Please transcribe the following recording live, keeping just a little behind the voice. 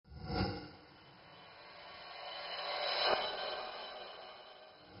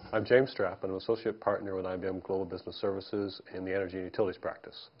I'm James Strapp. I'm an associate partner with IBM Global Business Services in the energy and utilities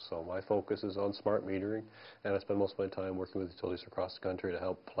practice. So my focus is on smart metering, and I spend most of my time working with utilities across the country to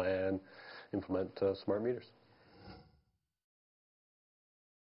help plan, implement smart meters.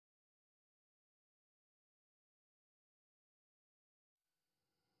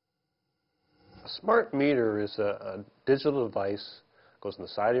 A smart meter is a digital device, goes in the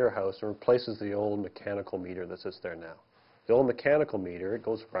side of your house and replaces the old mechanical meter that sits there now. The old mechanical meter, it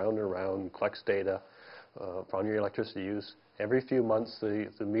goes round and around, collects data on your electricity use. Every few months, the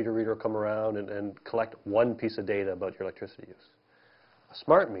meter reader will come around and collect one piece of data about your electricity use. A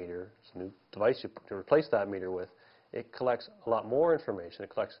smart meter, it's a new device you replace that meter with. It collects a lot more information.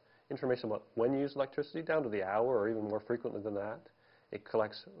 It collects information about when you use electricity, down to the hour or even more frequently than that. It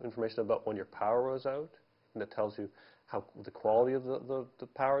collects information about when your power was out, and it tells you how the quality of the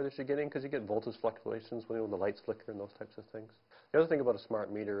power that you're getting, because you get voltage fluctuations when the lights flicker and those types of things. The other thing about a smart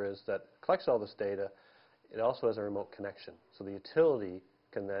meter is that it collects all this data. It also has a remote connection. So the utility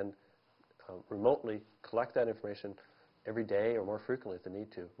can then remotely collect that information every day or more frequently if they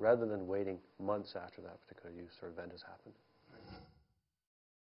need to, rather than waiting months after that particular use or event has happened.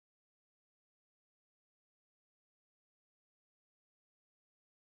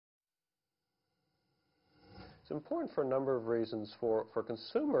 It's important for a number of reasons. For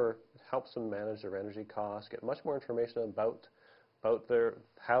consumer, it helps them manage their energy costs, get much more information about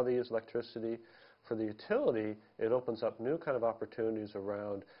how they use electricity. For the utility, it opens up new kind of opportunities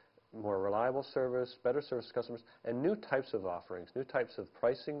around more reliable service, better service to customers, and new types of offerings, new types of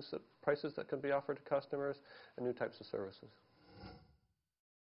prices that can be offered to customers, and new types of services.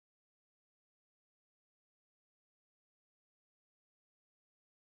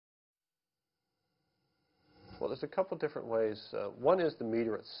 Well, there's a couple different ways. One is the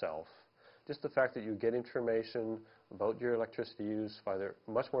meter itself. Just the fact that you get information about your electricity use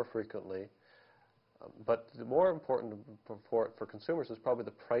much more frequently. But the more important for consumers is probably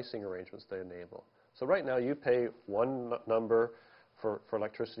the pricing arrangements they enable. So right now you pay one number for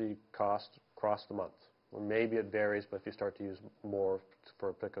electricity cost across the month. Or maybe it varies, but if you start to use more for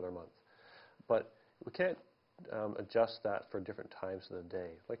a particular month. But we can't adjust that for different times of the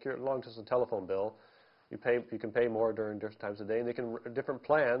day. Like your long-distance telephone bill, you can pay more during different times of the day, and they can different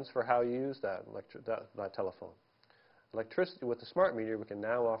plans for how you use that telephone. Electricity, with the smart meter, we can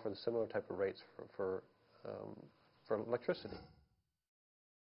now offer the similar type of rates for electricity.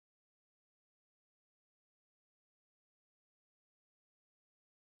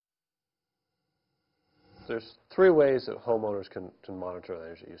 There's three ways that homeowners can monitor their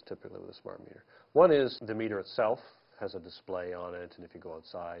energy use typically with a smart meter. One is the meter itself has a display on it, and if you go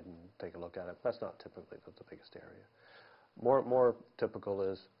outside and take a look at it, that's not typically the biggest area. More typical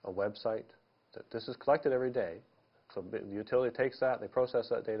is a website. This is collected every day. So the utility takes that, they process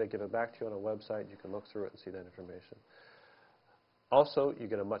that data, give it back to you on a website. You can look through it and see that information. Also, you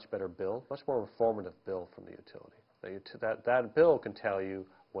get a much better bill, much more informative bill from the utility. That bill can tell you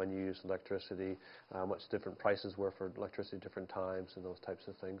when you use electricity, how much different prices were for electricity at different times, and those types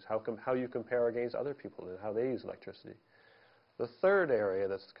of things. How you compare against other people and how they use electricity. The third area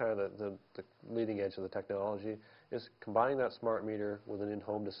that's kind of the leading edge of the technology is combining that smart meter with an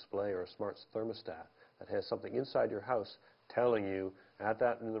in-home display or a smart thermostat that has something inside your house telling you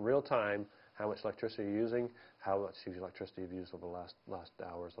in the real time how much electricity you're using, how much electricity you've used over the last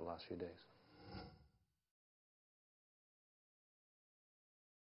hours, the last few days.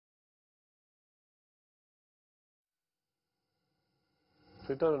 So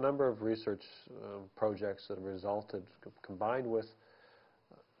we've done a number of research projects that have resulted, combined with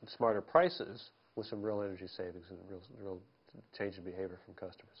smarter prices, with some real energy savings and real change in behavior from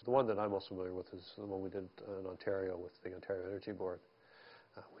customers. The one that I'm most familiar with is the one we did in Ontario with the Ontario Energy Board.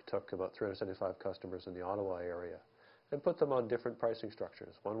 We took about 375 customers in the Ottawa area and put them on different pricing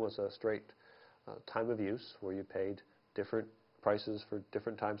structures. One was a straight time of use, where you paid different prices for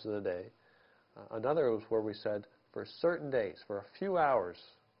different times of the day. Another was where we said, for certain days, for a few hours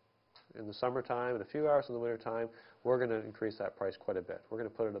in the summertime and a few hours in the wintertime, we're going to increase that price quite a bit. We're going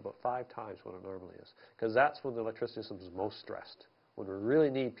to put it about 5 times what it normally is, because that's when the electricity system is most stressed, when we really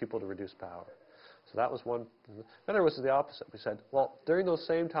need people to reduce power. So that was one. Then was the opposite. We said, well, during those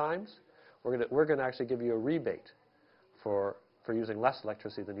same times, we're going to actually give you a rebate for using less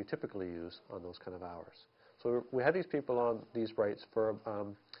electricity than you typically use on those kind of hours. So we had these people on these rates for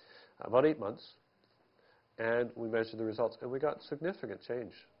about 8 months, and we measured the results, and we got significant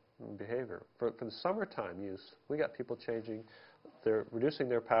change in behavior. For the summertime use, we got people changing. They're reducing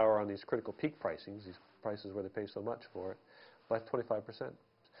their power on these critical peak pricings, these prices where they pay so much for it, by 25%.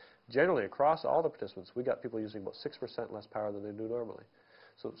 Generally, across all the participants, we got people using about 6% less power than they do normally.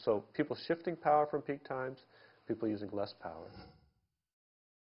 So people shifting power from peak times, people using less power.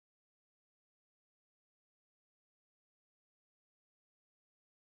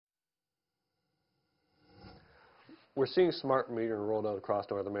 We're seeing smart meter rolled out across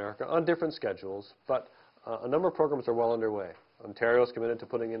North America on different schedules, but a number of programs are well underway. Ontario's committed to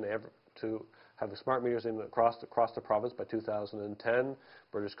putting in to have the smart meters in across the province by 2010.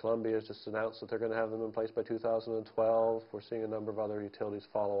 British Columbia has just announced that they're going to have them in place by 2012. We're seeing a number of other utilities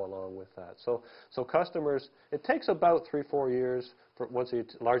follow along with that. So customers, it takes about 3-4 years for once a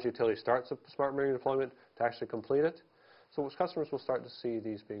large utility starts a smart metering deployment to actually complete it. So customers will start to see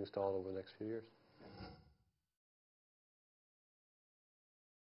these being installed over the next few years.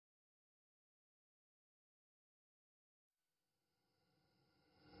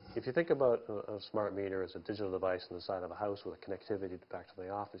 If you think about a smart meter as a digital device on the side of a house with a connectivity back to the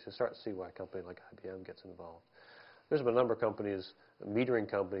office, you start to see why a company like IBM gets involved. There's been a number of companies,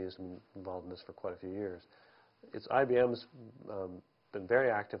 metering companies, involved in this for quite a few years. IBM's been very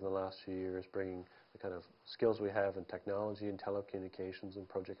active in the last few years, bringing the kind of skills we have in technology and telecommunications and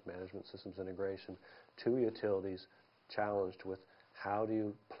project management systems integration to utilities challenged with how do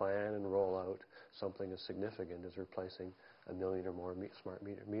you plan and roll out something as significant as replacing 1 million or more smart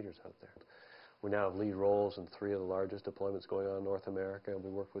meters out there. We now have lead roles in 3 of the largest deployments going on in North America, and we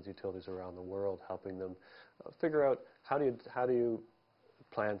work with utilities around the world, helping them figure out how do you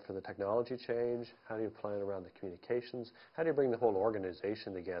plan for the technology change, how do you plan around the communications, how do you bring the whole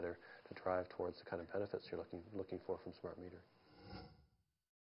organization together to drive towards the kind of benefits you're looking for from smart metering.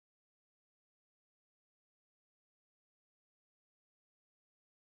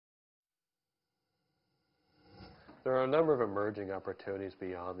 There are a number of emerging opportunities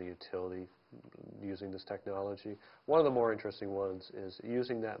beyond the utility using this technology. One of the more interesting ones is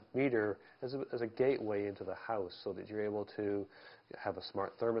using that meter as a gateway into the house so that you're able to have a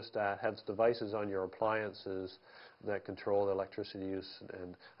smart thermostat, have devices on your appliances that control the electricity use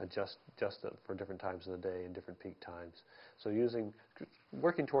and adjust it for different times of the day and different peak times. So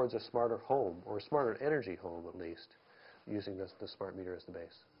working towards a smarter home, or a smarter energy home at least, using the smart meter as the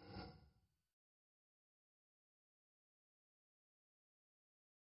base.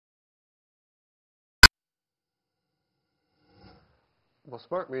 Well,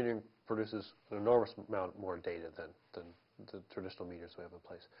 smart metering produces an enormous amount more data than the traditional meters we have in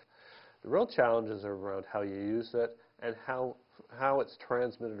place. The real challenges are around how you use it and how it's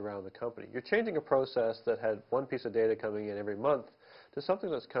transmitted around the company. You're changing a process that had one piece of data coming in every month to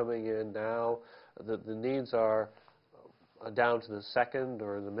something that's coming in now. The needs are down to the second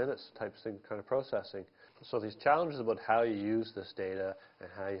or the minutes type thing, kind of processing. So these challenges about how you use this data and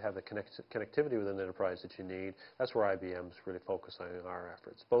how you have the connectivity within the enterprise that you need, that's where IBM's really focusing on our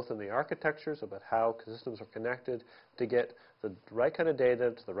efforts, both in the architectures about how systems are connected to get the right kind of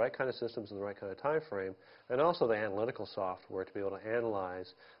data to the right kind of systems in the right kind of time frame, and also the analytical software to be able to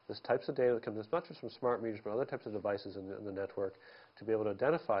analyze this types of data that comes not just from smart meters but other types of devices in the network to be able to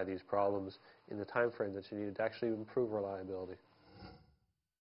identify these problems in the time frame that you need to actually improve reliability.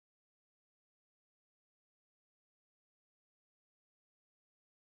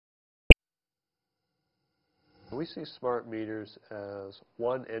 We see smart meters as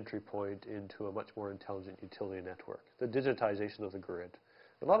one entry point into a much more intelligent utility network, the digitization of the grid.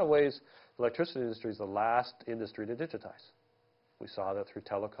 In a lot of ways, the electricity industry is the last industry to digitize. We saw that through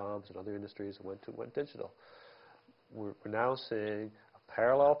telecoms and other industries that went digital. We're now seeing a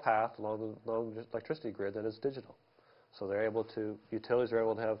parallel path along the electricity grid that is digital. So utilities are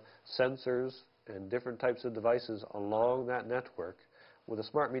able to have sensors and different types of devices along that network, with a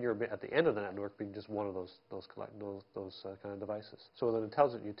smart meter at the end of the network being just one of those kind of devices. So with an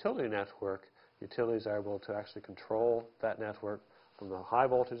intelligent utility network, utilities are able to actually control that network from the high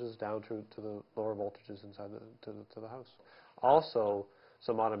voltages down to the lower voltages inside to the house. Also,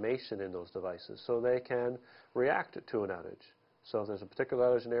 some automation in those devices so they can react to an outage. So if there's a particular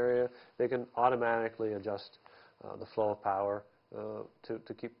outage in an area, they can automatically adjust the flow of power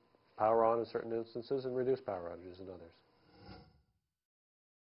to keep power on in certain instances and reduce power outages in others.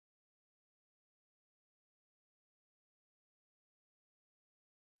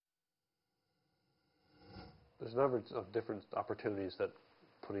 There's a number of different opportunities that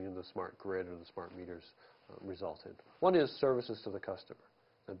putting in the smart grid or the smart meters result in. One is services to the customer.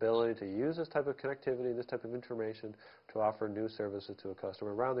 The ability to use this type of connectivity, this type of information to offer new services to a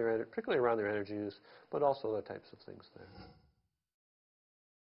customer, particularly around their energy use, but also other types of things there.